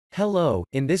Hello,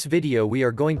 in this video we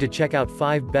are going to check out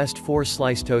 5 best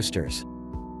 4-slice toasters.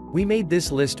 We made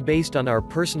this list based on our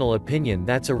personal opinion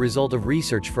that's a result of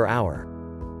research for our.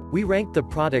 We ranked the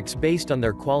products based on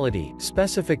their quality,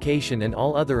 specification and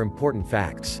all other important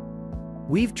facts.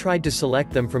 We've tried to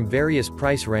select them from various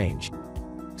price range,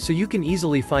 so you can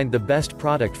easily find the best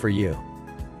product for you.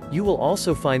 You will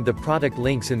also find the product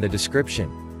links in the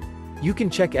description. You can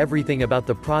check everything about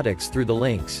the products through the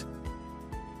links.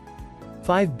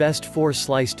 5 best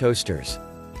 4-slice toasters.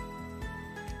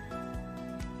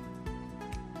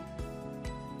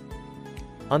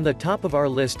 On the top of our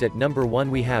list at number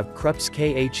 1 we have Krups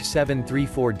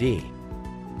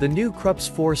KH734D. The new Krups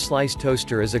 4-slice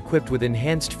toaster is equipped with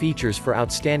enhanced features for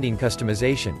outstanding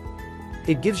customization.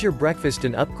 It gives your breakfast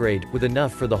an upgrade, with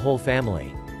enough for the whole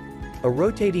family. A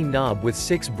rotating knob with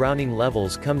 6 browning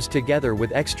levels comes together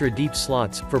with extra deep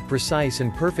slots, for precise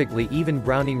and perfectly even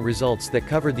browning results that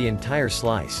cover the entire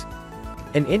slice.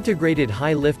 An integrated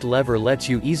high-lift lever lets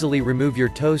you easily remove your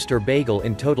toast or bagel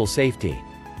in total safety.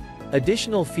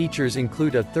 Additional features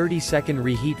include a 30-second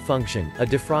reheat function, a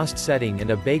defrost setting and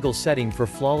a bagel setting for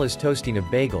flawless toasting of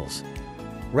bagels.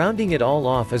 Rounding it all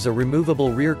off is a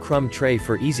removable rear crumb tray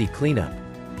for easy cleanup.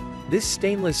 This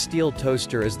stainless steel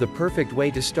toaster is the perfect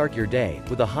way to start your day,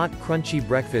 with a hot, crunchy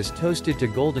breakfast toasted to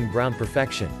golden brown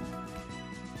perfection.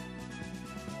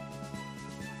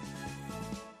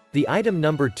 The item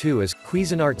number 2 is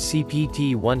Cuisinart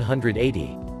CPT 180.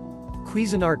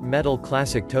 Cuisinart Metal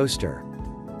Classic Toaster.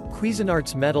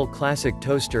 Cuisinart's Metal Classic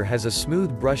Toaster has a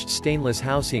smooth brushed stainless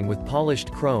housing with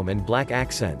polished chrome and black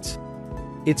accents.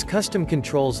 Its custom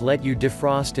controls let you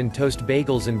defrost and toast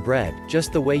bagels and bread,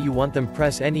 just the way you want them.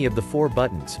 Press any of the 4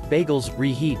 buttons, bagels,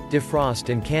 reheat, defrost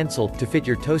and cancel, to fit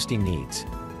your toasting needs.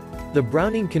 The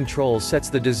browning control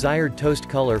sets the desired toast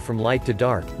color from light to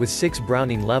dark, with 6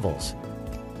 browning levels.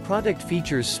 Product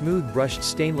features smooth brushed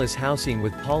stainless housing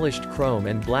with polished chrome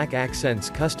and black accents,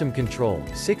 custom control,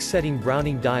 6 setting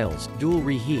browning dials, dual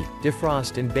reheat,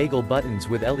 defrost and bagel buttons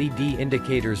with LED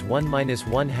indicators,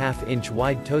 1-1/2 inch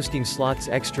wide toasting slots,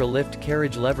 extra lift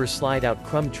carriage lever, slide out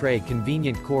crumb tray,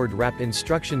 convenient cord wrap,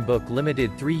 instruction book, limited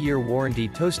 3-year warranty.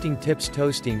 Toasting tips.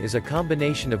 Toasting is a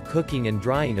combination of cooking and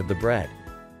drying of the bread.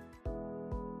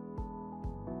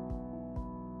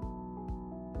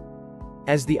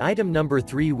 As the item number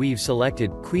 3 we've selected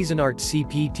Cuisinart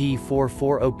CPT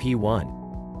 440P1.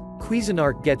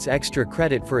 Cuisinart gets extra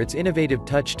credit for its innovative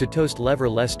touch to toast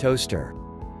lever-less toaster.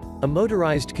 A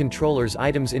motorized controllers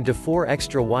items into 4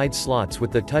 extra wide slots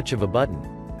with the touch of a button.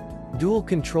 Dual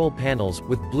control panels,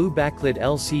 with blue backlit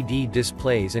LCD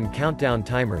displays and countdown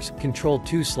timers, control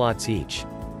 2 slots each.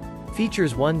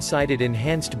 Features 1-sided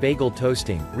enhanced bagel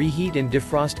toasting, reheat and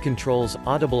defrost controls,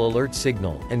 audible alert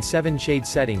signal, and 7 shade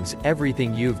settings,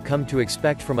 everything you've come to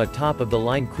expect from a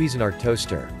top-of-the-line Cuisinart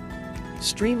toaster.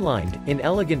 Streamlined, in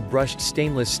elegant brushed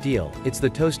stainless steel, it's the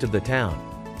toast of the town.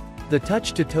 The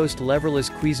touch-to-toast leverless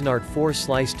Cuisinart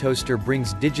 4-slice toaster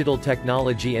brings digital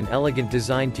technology and elegant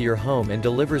design to your home and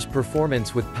delivers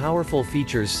performance with powerful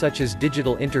features such as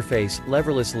digital interface,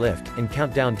 leverless lift, and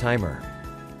countdown timer.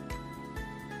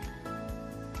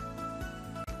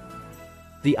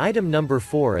 The item number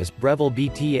 4 is Breville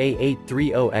BTA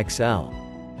 830XL.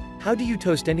 How do you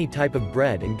toast any type of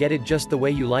bread and get it just the way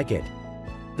you like it?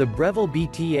 The Breville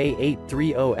BTA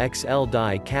 830XL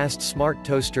die-cast smart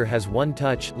toaster has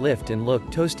one-touch, lift and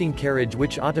look toasting carriage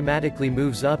which automatically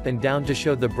moves up and down to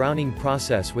show the browning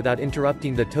process without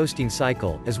interrupting the toasting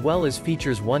cycle, as well as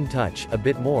features one-touch, a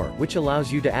bit more, which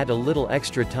allows you to add a little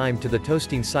extra time to the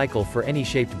toasting cycle for any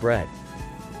shaped bread.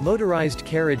 Motorized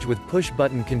carriage with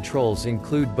push-button controls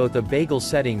include both a bagel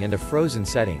setting and a frozen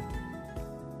setting.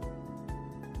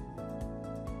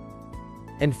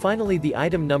 And finally, the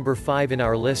item number 5 in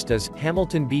our list is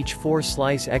Hamilton Beach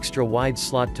 4-slice extra wide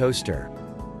slot toaster.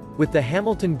 With the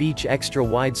Hamilton Beach extra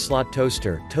wide slot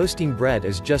toaster, toasting bread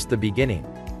is just the beginning.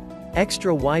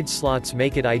 Extra wide slots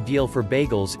make it ideal for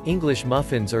bagels, English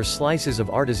muffins or slices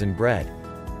of artisan bread.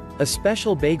 A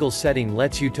special bagel setting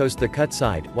lets you toast the cut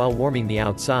side, while warming the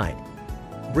outside.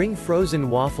 Bring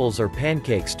frozen waffles or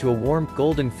pancakes to a warm,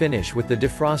 golden finish with the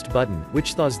defrost button,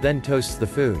 which thaws then toasts the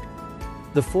food.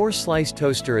 The 4-slice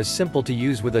toaster is simple to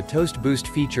use with a toast boost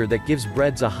feature that gives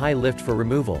breads a high lift for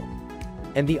removal.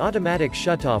 And the automatic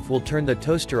shutoff will turn the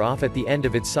toaster off at the end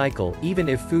of its cycle, even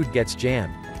if food gets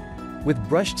jammed. With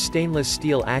brushed stainless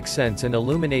steel accents and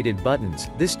illuminated buttons,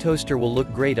 this toaster will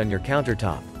look great on your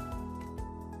countertop.